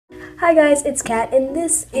Hi guys, it's Kat, and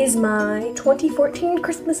this is my 2014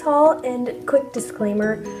 Christmas haul. And quick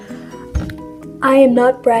disclaimer, I am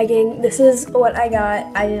not bragging. This is what I got.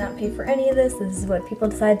 I did not pay for any of this. This is what people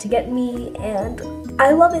decided to get me, and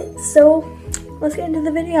I love it. So let's get into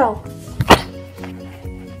the video.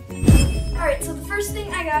 Alright, so the first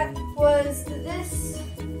thing I got was this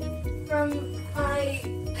from my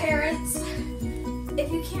parents.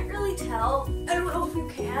 If you can't really tell, I don't know if you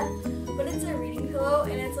can, but it's a reading pillow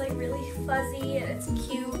and it's like really fuzzy and it's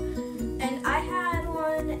cute. And I had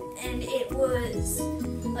one and it was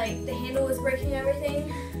like the handle was breaking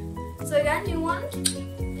everything. So I got a new one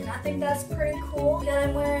and I think that's pretty cool that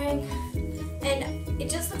I'm wearing. And it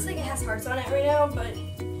just looks like it has hearts on it right now, but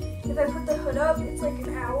if I put the hood up, it's like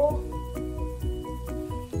an owl.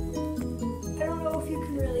 I don't know if you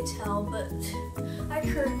can really tell, but I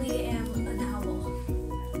currently am an owl.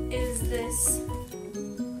 Is this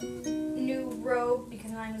new robe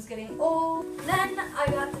because mine was getting old. Then I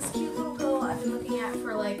got this cute little pillow I've been looking at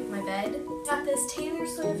for like my bed. Got this Taylor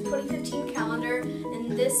Swift 2015 calendar,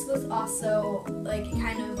 and this was also like it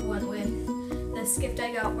kind of went with this gift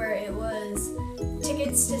I got where it was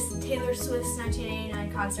tickets to Taylor Swift's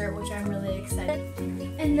 1989 concert, which I'm really excited.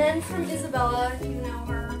 And then from Isabella, you know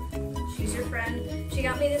her, she's your friend. She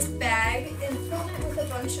got me this bag and filled it with a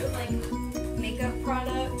bunch of like makeup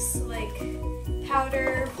products like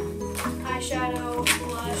powder, eyeshadow,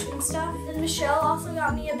 blush, and stuff. And Michelle also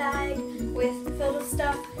got me a bag filled with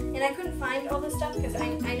stuff, and I couldn't find all this stuff because I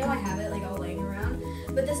know I have it like all laying around.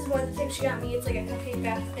 But this is one of the things she got me. It's like a cupcake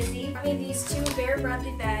bath fizzy. I made these two Bear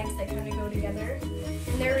Bradley bags that kind of go together,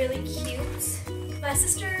 and they're really cute. My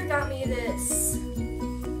sister got me this.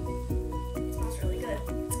 It smells really good.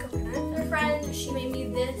 It's coconut. Her friend, she made me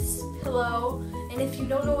this pillow. And if you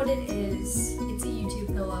don't know what it is, it's a YouTube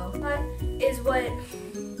pillow. That is what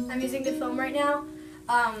I'm using to film right now.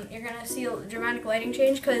 You're gonna see a dramatic lighting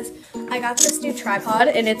change because I got this new tripod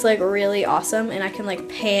and it's like really awesome, and I can like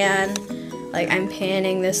pan, like I'm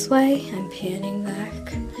panning this way, I'm panning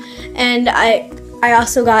back. And I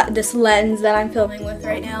also got this lens that I'm filming with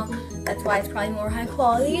right now. That's why it's probably more high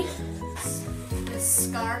quality. This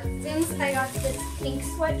scarf. Since I got this pink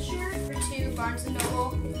sweatshirt for $2 Barnes &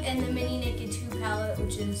 Noble, and the mini Naked 2 palette,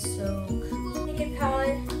 which is so cool. Naked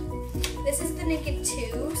palette. This is the Naked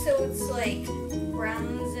 2, so it's like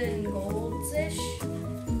browns and golds-ish.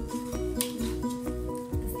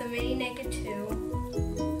 It's the mini Naked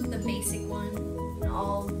 2, the basic one. And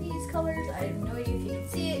all these colors, I have no idea if you can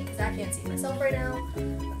see it, because I can't see myself right now.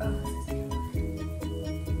 Oh,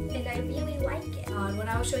 and I really like it. When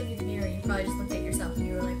I was showing you the mirror, you probably just looked at yourself and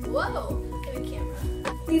you were like, whoa, look at the camera.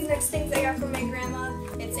 These next things I got from my grandma,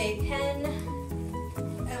 it's a pen,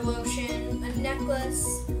 a lotion, a necklace,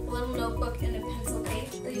 a little notebook, and a pencil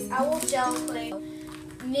case. These owl gel clay,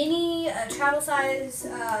 mini travel size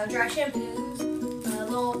dry shampoos, a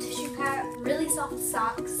little tissue pack, really soft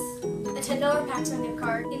socks, a $10 Paxson gift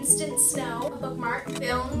card, instant snow, a bookmark,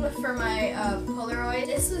 film for my Polaroid.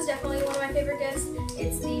 This was definitely one of my favorite gifts.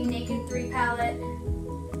 It's the Naked 3 palette.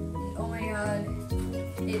 Oh my god,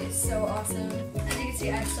 it is so awesome. As you can see,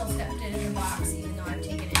 I've still kept it in the box even though I've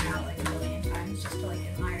taken it out like a million times just to like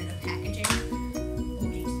admire the packaging. Oh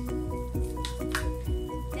jeez.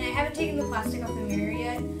 And I haven't taken the plastic off the mirror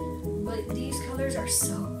yet, but these colors are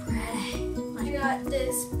so pretty. I got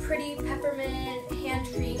this pretty peppermint hand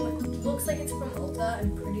cream, which looks like it's from Ulta.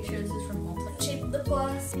 I'm pretty sure this is from Ulta. Shaped lip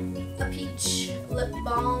gloss, a peach lip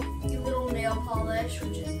balm, a little nail polish,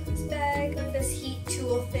 which is in this bag, like this heat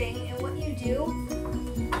tool thing. And what you do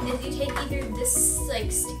is you take either this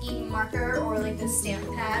like sticky marker or like this stamp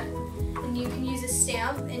pad, and you can use a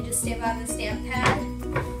stamp and just stamp out the stamp pad,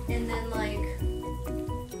 and then like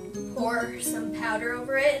pour some powder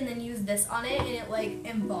over it, and then use this on it, and it like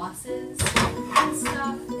embosses and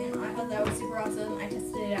stuff. And I thought that was super awesome. I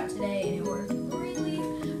tested it out today and it worked really,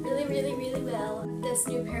 really, really, really well. This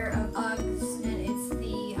new pair of Uggs, and it's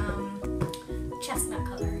the chestnut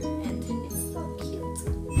color, and it's so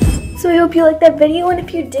cute. So I hope you liked that video, and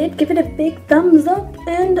if you did, give it a big thumbs up,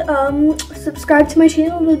 and subscribe to my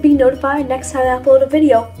channel to be notified next time I upload a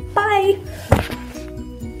video. Bye!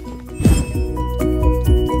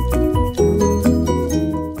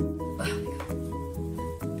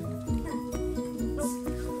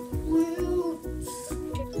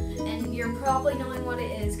 Probably knowing what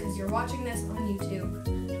it is because you're watching this on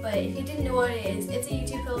YouTube. But if you didn't know what it is, it's a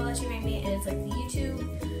YouTube pillow that you made me, and it's like the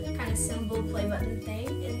YouTube kind of symbol play button thing,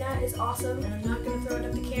 and that is awesome. And I'm not gonna throw it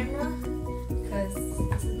up the camera because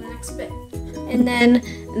this is my next bit. And then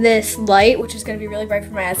this light, which is gonna be really bright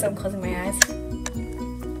for my eyes, so I'm closing my eyes.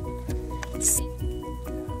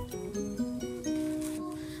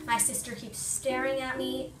 My sister keeps staring at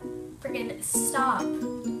me. Friggin' stop.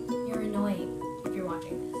 You're annoying if you're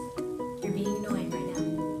watching this. You're being annoying right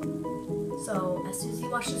now. So as soon as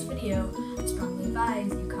you watch this video, I strongly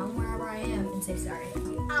advise you come wherever I am and say sorry.